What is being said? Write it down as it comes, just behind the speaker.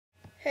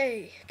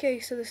Hey, okay,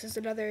 so this is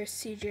another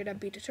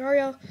CjandMp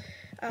tutorial.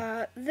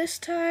 This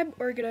time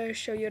we're gonna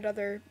show you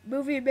another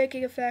movie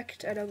making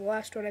effect. I know the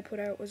last one I put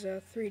out was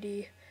a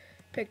 3D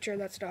picture,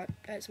 that's not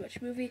as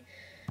much movie.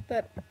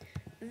 But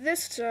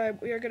this time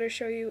we are gonna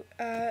show you,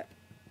 I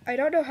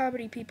don't know how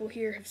many people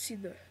here have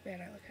seen man,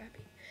 I look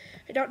happy.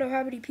 I don't know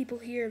how many people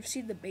here have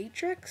seen The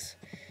Matrix,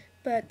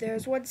 but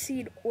there's one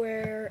scene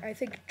where I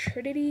think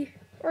Trinity,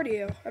 or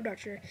Neo, I'm not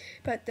sure,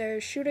 but they're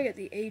shooting at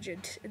the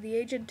agent, and the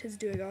agent is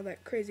doing all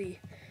that crazy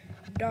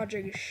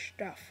dodging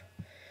stuff.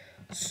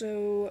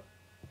 So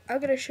I'm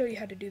going to show you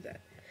how to do that.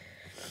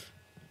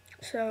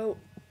 So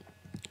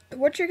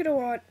what you're going to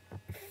want,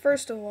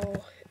 first of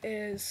all,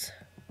 is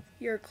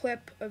your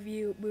clip of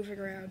you moving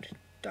around,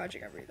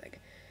 dodging everything.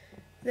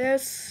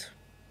 This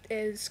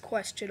is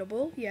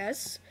questionable,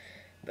 yes,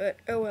 but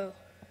oh well.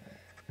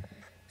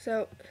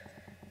 So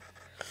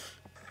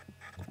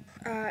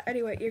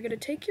anyway, you're going to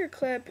take your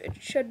clip, it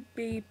should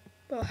be,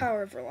 well,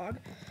 however long.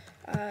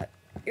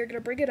 You're going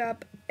to bring it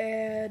up,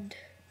 and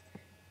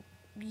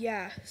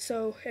yeah,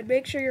 so, and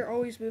make sure you're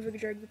always moving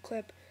during the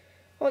clip.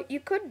 Well, you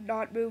could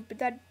not move, but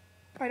then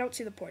I don't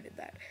see the point in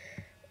that.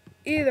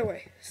 Either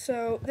way,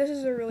 so this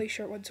is a really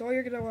short one, so all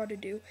you're going to want to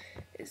do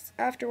is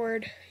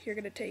afterward, you're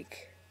going to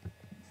take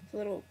the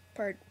little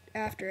part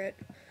after it,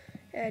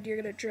 and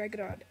you're going to drag it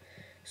on.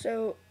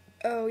 So,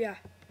 oh yeah,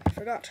 I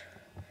forgot.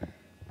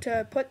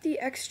 To put the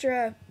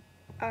extra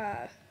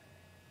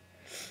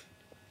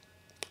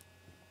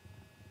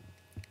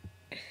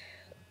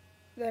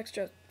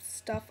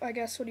stuff, I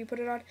guess, when you put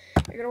it on,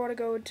 you're going to want to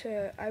go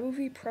into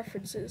Imovie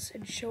Preferences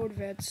and Show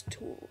Advanced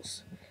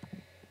Tools.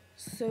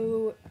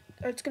 So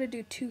it's going to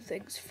do two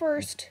things.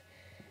 First,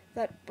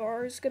 that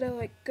bar is going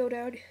to go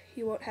down.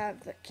 You won't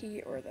have the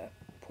key or the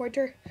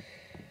pointer.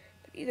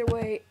 But either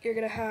way, you're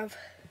going to have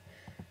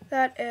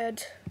that,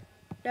 and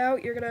now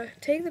you're going to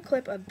take the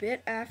clip a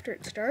bit after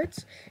it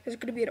starts. There's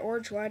going to be an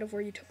orange line of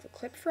where you took the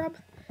clip from.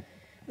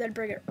 Then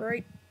bring it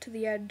right to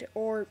the end,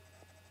 or,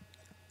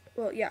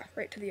 well, yeah,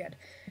 right to the end.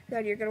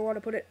 Then you're going to want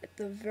to put it at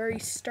the very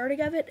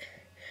starting of it.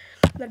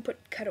 Then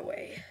put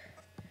cutaway.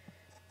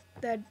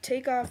 Then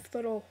take off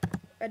little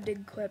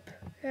ending clip.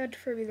 And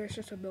for me, there's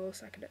just a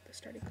millisecond at the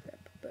starting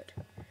clip, but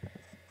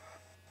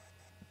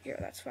yeah,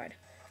 that's fine.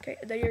 Okay,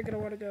 and then you're going to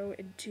want to go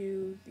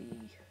into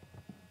the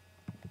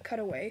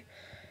cutaway.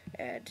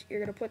 And you're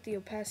going to put the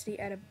opacity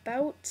at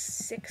about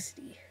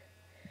 60.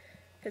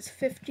 Because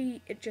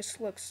 50, it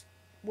just looks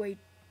way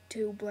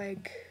too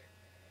blank.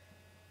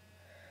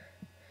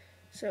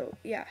 So,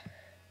 yeah.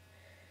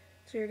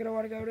 So you're going to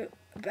want to go to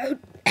about...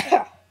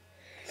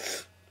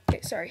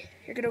 okay, sorry.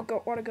 You're going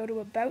to want to go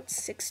to about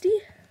 60.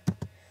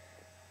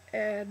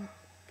 And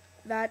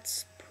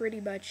that's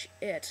pretty much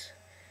it.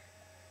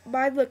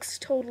 Mine looks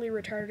totally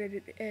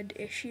retarded and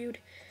issued.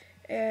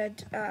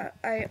 And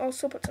I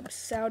also put some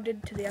sound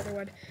into the other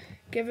one,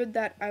 given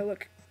that I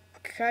look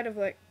kind of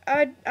like,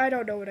 I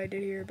don't know what I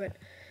did here, but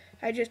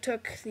I just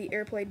took the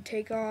airplane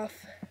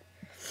takeoff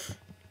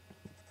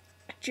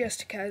just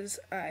because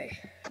I'm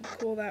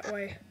cool that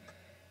way.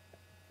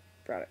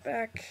 Brought it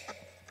back,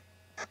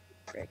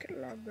 make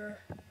it longer.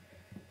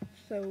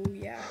 So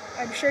yeah,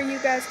 I'm sure you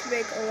guys can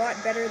make a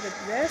lot better than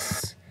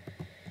this,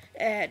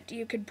 and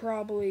you could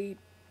probably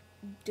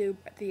do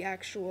the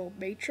actual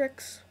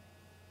Matrix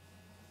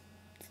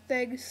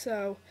thing.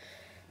 So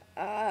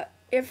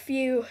if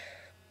you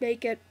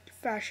make it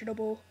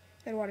fashionable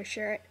and want to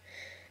share it,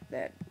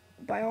 then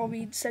by all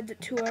means send it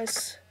to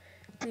us.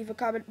 Leave a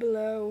comment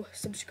below,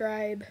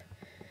 subscribe,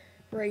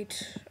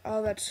 rate,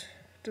 all that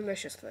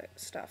delicious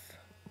stuff.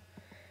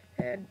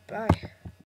 And bye.